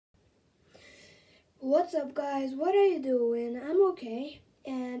What's up, guys? What are you doing? I'm okay.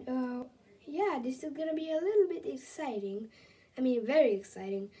 And yeah, this is gonna be a little bit exciting. I mean, very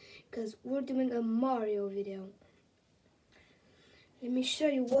exciting because we're doing a Mario video. Let me show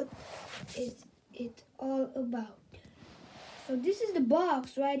you what is it all about. So this is the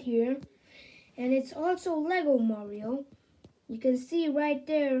box right here, and it's also Lego Mario. You can see right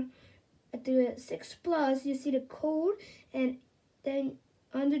there at the 6 plus, you see the code, and then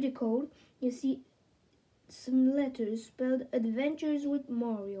under the code, you see some letters spelled Adventures with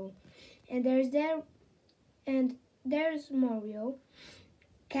Mario. And there's Mario,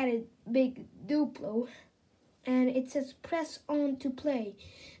 kind of big Duplo, and it says press on to play.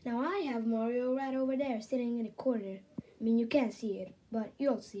 Now I have Mario right over there sitting in the corner. I mean, you can't see it, but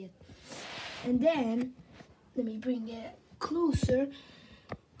you'll see it. And then, let me bring it closer.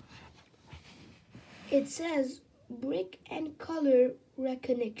 It says brick and color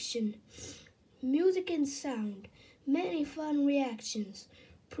recognition, music and sound, many fun reactions.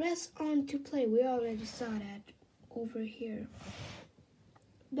 Press on to play. We already saw that over here.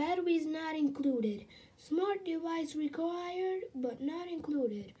 Batteries not included. Smart device required, but not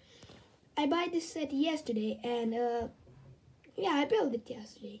included. I bought this set yesterday, and yeah, I built it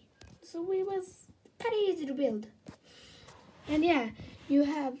yesterday. So it was kind of easy to build. And yeah, you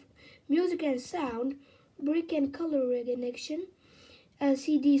have music and sound, brick and color recognition,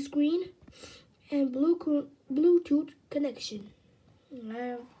 LCD screen, and Bluetooth connection.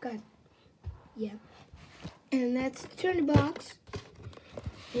 I've got, yeah. And let's turn the box.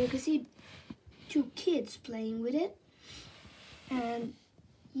 And you can see two kids playing with it. And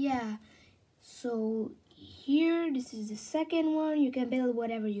yeah, so here, this is the second one. You can build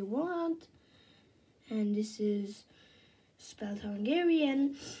whatever you want. And this is spelled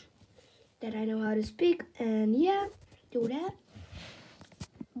Hungarian that I know how to speak. And yeah, do that.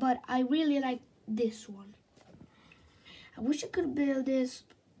 But I really like this one. I wish I could build this,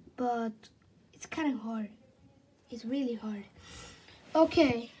 but it's kind of hard. It's really hard.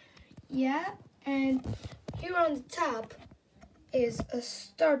 Okay, yeah, and here on the top is a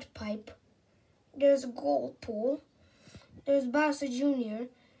start pipe. There's a gold pool. There's Bowser Jr.,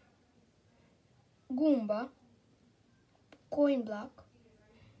 Goomba, coin block,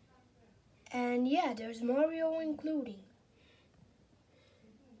 and yeah, there's Mario including.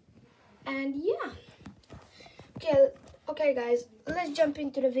 And yeah, okay guys, let's jump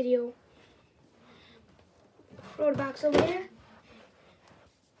into the video. Throw the box over here.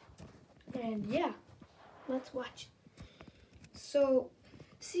 And yeah, let's watch. So,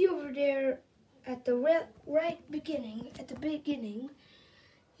 see over there at the at the beginning,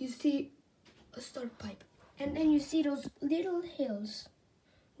 you see a start pipe. And then you see those little hills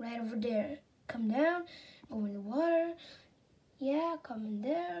right over there. Come down, go in the water. Yeah, come in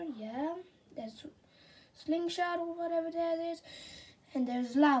there. Yeah, that's slingshot or whatever that is. And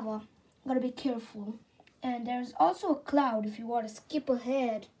there's lava. Gotta be careful. And there's also a cloud if you want to skip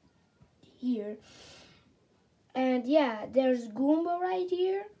ahead here. And yeah, there's Goomba right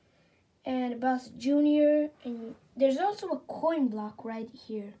here, and Bowser Jr., and there's also a coin block right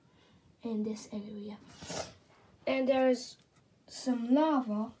here in this area. And there's some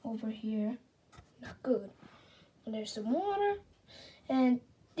lava over here, not good. And there's some water, and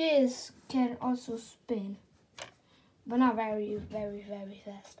this can also spin, but not very, very, very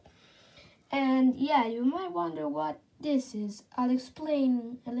fast. And yeah, you might wonder what this is. I'll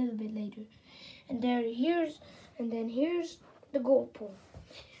explain a little bit later. And here's the gold pool.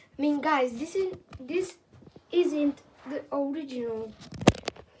 I mean, guys, this isn't the original.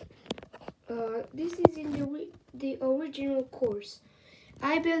 This isn't the original course.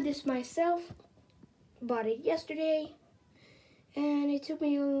 I built this myself. Bought it yesterday, and it took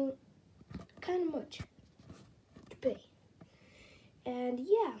me kind of much to pay. And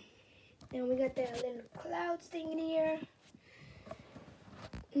yeah, then we got that little clouds thing in here.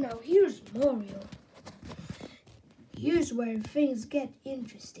 Now here's Mario. Here's where things get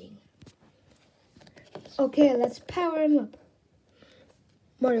interesting. Okay, let's power him up.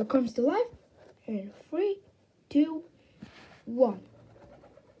 Mario comes to life in 3, 2, 1.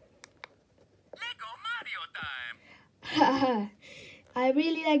 Lego Mario time! Haha, I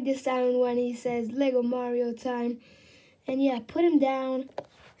really like the sound when he says Lego Mario time. And yeah, put him down.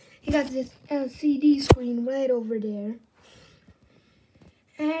 He got this LCD screen right over there.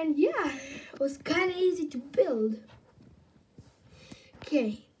 And yeah, it was kind of easy to build.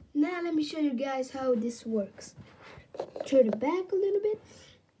 Okay, now let me show you guys how this works. Turn it back a little bit.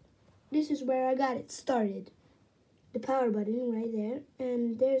 This is where I got it started. The power button right there.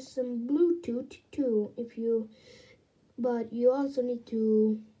 And there's some Bluetooth too, but you also need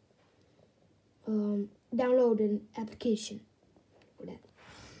to download an application for that.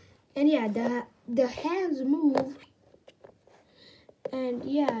 And yeah, the hands move, and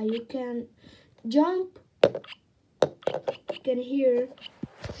yeah, you can jump. You can hear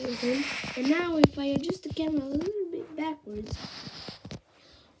him. And now if I adjust the camera a little bit backwards,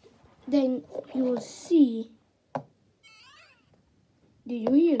 then you will see. Did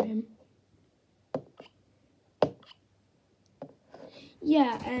you hear him?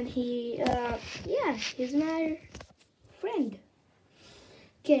 Yeah, and he's my friend.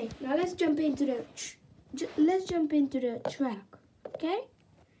 Okay, now let's jump into the track. Okay,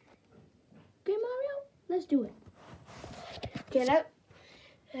 Mario, let's do it. Okay, now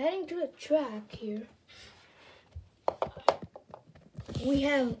heading to the track here. We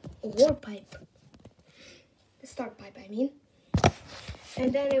have a warp pipe, the start pipe, I mean.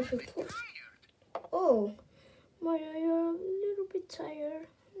 And then if we put, oh, Mario, you're a little bit tired.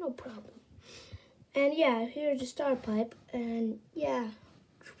 No problem. And yeah, here's the start pipe, and yeah,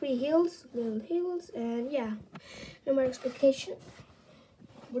 3 hills, little hills, and yeah, no more expectation.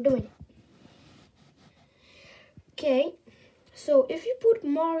 We're doing it. Okay, so if you put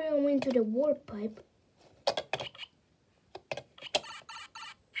Mario into the warp pipe,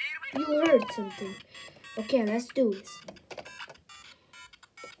 you heard something. Okay, let's do this.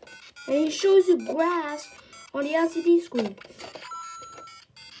 And it shows you grass on the LCD screen.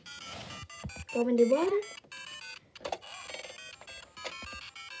 Go in the water.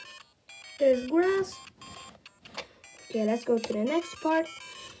 There's grass. Okay, let's go to the next part.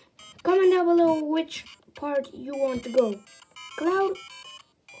 Comment down below which part you want to go. Cloud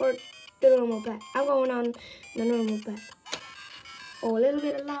or the normal path. I'm going on the normal path. Oh, a little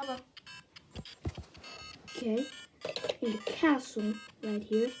bit of lava. Okay, in the castle right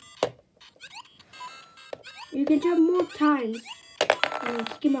here. You can jump more times and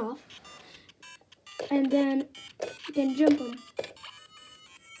kick him off. And then you can jump him.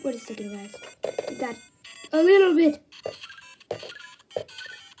 Wait a second, guys. We got a little bit.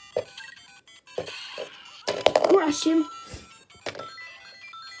 Crush him.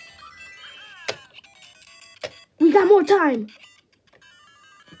 We got more time.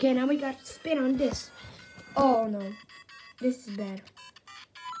 Okay, now we got to spin on this. Oh no, this is bad.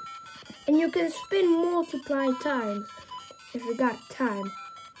 And you can spin multiple times if you got time.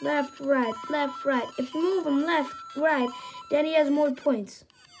 Left, right, left, right. If you move him left, right, then he has more points.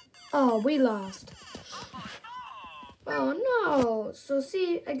 Oh, we lost. Oh no. So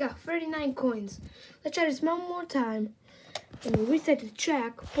see, I got 39 coins. Let's try this one more time. And we reset the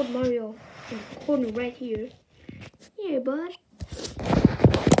track. Put Mario in the corner right here. Here, bud.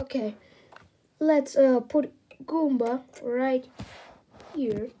 Okay. Let's put Goomba right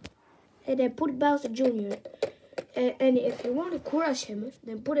here. And then put Bowser Jr. And if you want to crush him,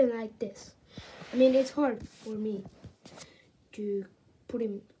 then put it like this. I mean, it's hard for me to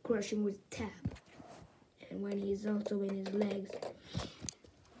crush him with tab. And when he's also in his legs.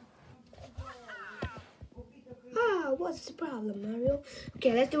 Ah, what's the problem, Mario?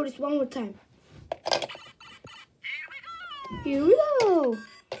 Okay, let's do this one more time. Here we go.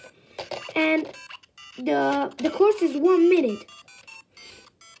 And the course is 1 minute.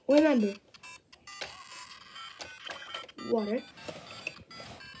 Remember. Water.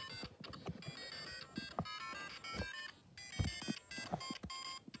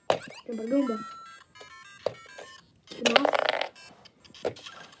 Goomba Goomba. Come off.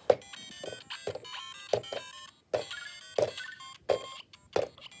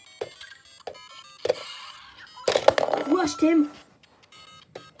 Rushed him.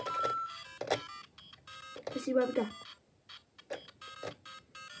 Let's see what we got.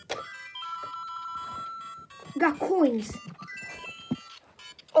 Got coins.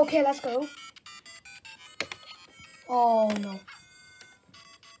 Okay, let's go. Oh no.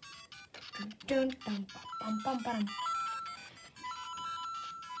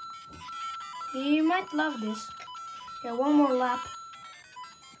 You might love this. Yeah, one more lap.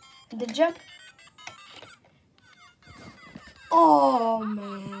 The jump. Oh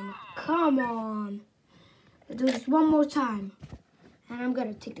man, come on. Let's do this one more time. And I'm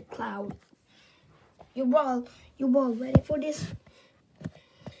gonna take the cloud. You all ready for this?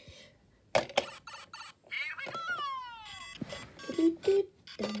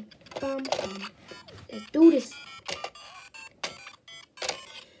 Let's do this.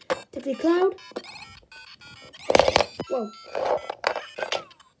 Take the cloud. Whoa.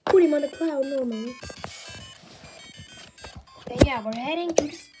 Put him on the cloud normally. And yeah, we're heading to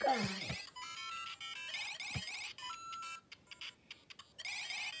the sky.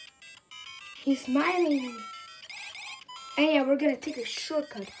 He's smiling. And yeah, we're gonna take a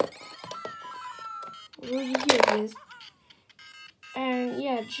shortcut. Here it is. And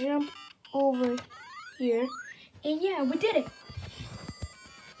yeah, jump over here. And yeah, we did it.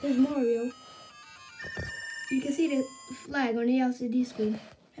 There's Mario. You can see the flag on the LCD screen.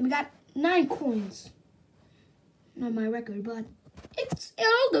 And we got 9 coins. Not my record, but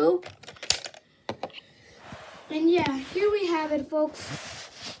it'll do. And yeah, here we have it,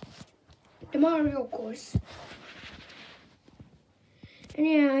 folks. The Mario course. And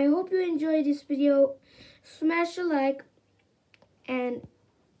yeah, I hope you enjoyed this video. Smash a like. And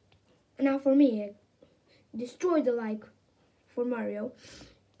now for me, destroy the like for Mario.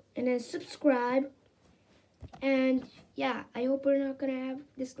 And then subscribe. And yeah, I hope we're not gonna have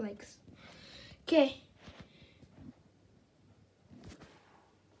dislikes. Okay.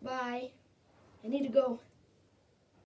 Bye. I need to go.